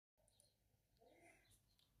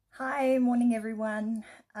Hi, morning everyone.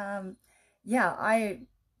 I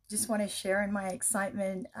just want to share in my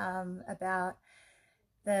excitement about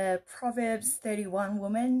the Proverbs 31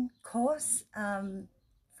 Woman course from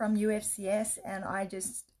UFCS, and I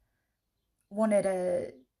just wanted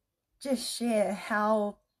to just share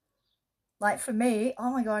how, like for me,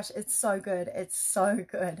 oh my gosh, it's so good. It's so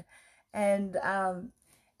good. And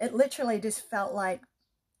it literally just felt like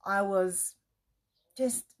I was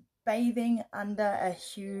just bathing under a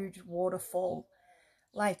huge waterfall.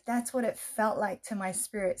 Like that's what it felt like to my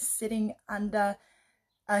spirit, sitting under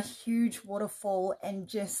a huge waterfall and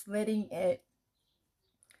just letting it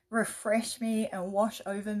refresh me and wash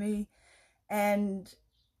over me. And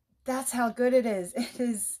that's how good it is.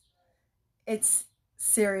 It's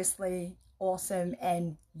seriously awesome,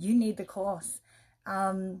 and you need the course.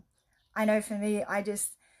 Um, I know for me,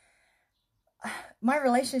 my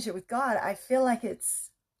relationship with God, I feel like it's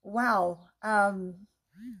wow.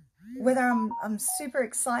 Whether I'm super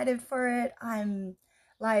excited for it, I'm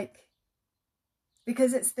like,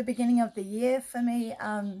 because it's the beginning of the year for me.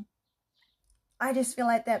 I just feel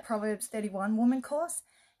like that Proverbs 31 woman course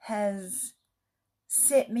has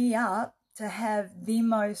set me up to have the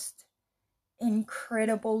most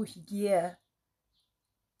incredible year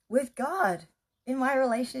with God, in my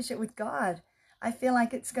relationship with God. I feel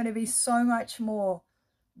like it's going to be so much more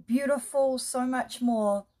beautiful, so much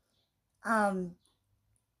more um,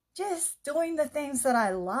 just doing the things that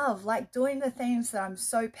I love, like doing the things that I'm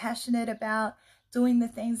so passionate about, doing the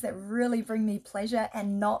things that really bring me pleasure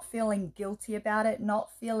and not feeling guilty about it,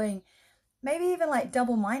 not feeling maybe even like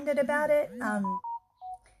double-minded about it.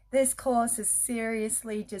 This course has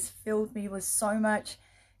seriously just filled me with so much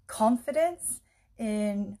confidence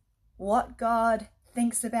in what God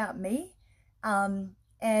thinks about me, and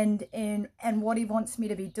what he wants me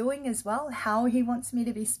to be doing as well, how he wants me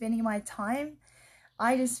to be spending my time.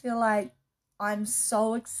 I just feel like I'm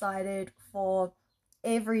so excited for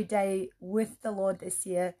every day with the Lord this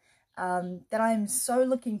year, that I'm so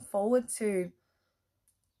looking forward to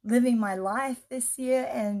living my life this year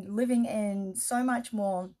and living in so much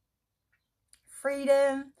more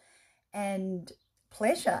freedom and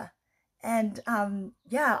pleasure. And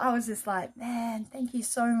I was just like, man, thank you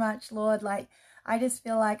so much, Lord. Like, I just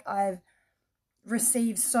feel like I've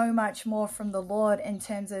receive so much more from the Lord in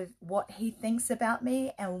terms of what he thinks about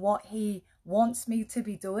me and what he wants me to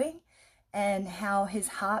be doing, and how his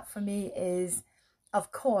heart for me is,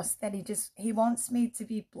 of course, that he wants me to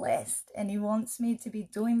be blessed, and he wants me to be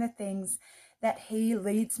doing the things that he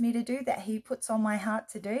leads me to do, that he puts on my heart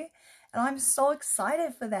to do. And I'm so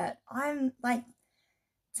excited for that. I'm like,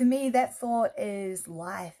 to me, that thought is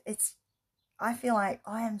life. I feel like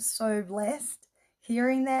I am so blessed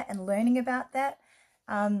hearing that and learning about that.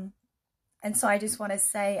 Um, and so I just want to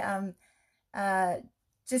say, uh,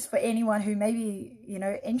 just for anyone who may be,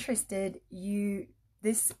 interested,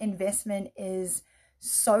 this investment is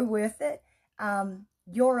so worth it.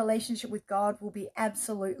 Your relationship with God will be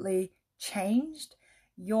absolutely changed.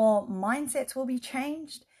 Your mindsets will be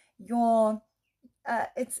changed. You are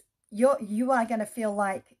going to feel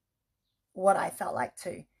like what I felt like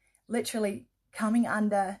too. Literally coming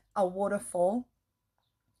under a waterfall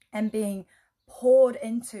and being poured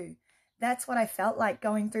into. That's what I felt like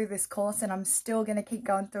going through this course, and I'm still going to keep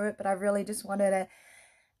going through it. But I really just wanted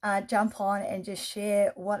to jump on and just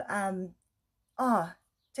share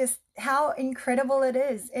just how incredible it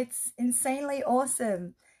is. It's insanely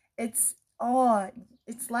awesome. It's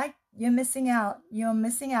it's like you're missing out. You're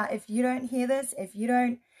missing out if you don't hear this. If you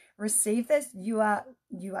don't receive this, you are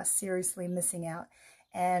seriously missing out.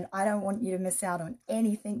 And I don't want you to miss out on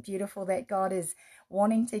anything beautiful that God is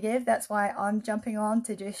wanting to give. That's why I'm jumping on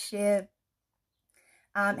to just share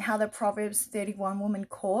how the Proverbs 31 Woman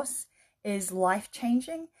course is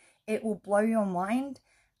life-changing. It will blow your mind.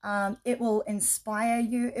 It will inspire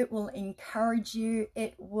you. It will encourage you.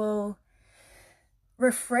 It will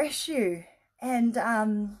refresh you. And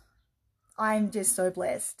I'm just so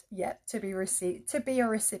blessed, to be a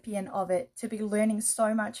recipient of it, to be learning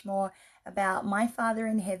so much more about my Father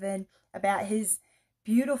in heaven, about his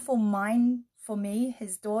beautiful mind for me,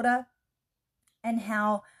 his daughter, and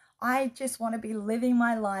how I just want to be living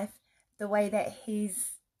my life the way that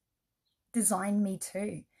he's designed me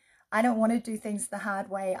to. I don't want to do things the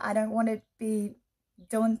hard way. I don't want to be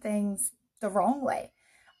doing things the wrong way.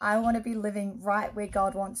 I want to be living right where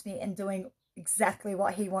God wants me and doing exactly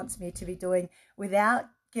what he wants me to be doing, without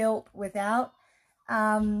guilt, without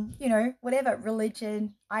whatever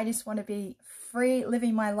religion. I just want to be free,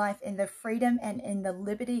 living my life in the freedom and in the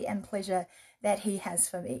liberty and pleasure that he has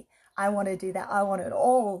for me. I want to do that. I want it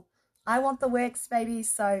all. I want the works, baby.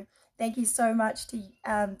 So Thank you so much to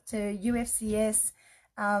UFCS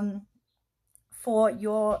for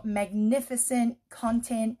your magnificent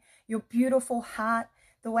content, your beautiful heart.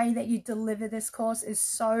 The way that you deliver this course is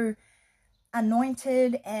so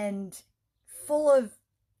anointed and full of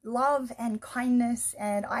love and kindness,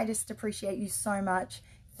 and I just appreciate you so much.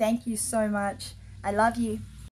 Thank you so much. I love you.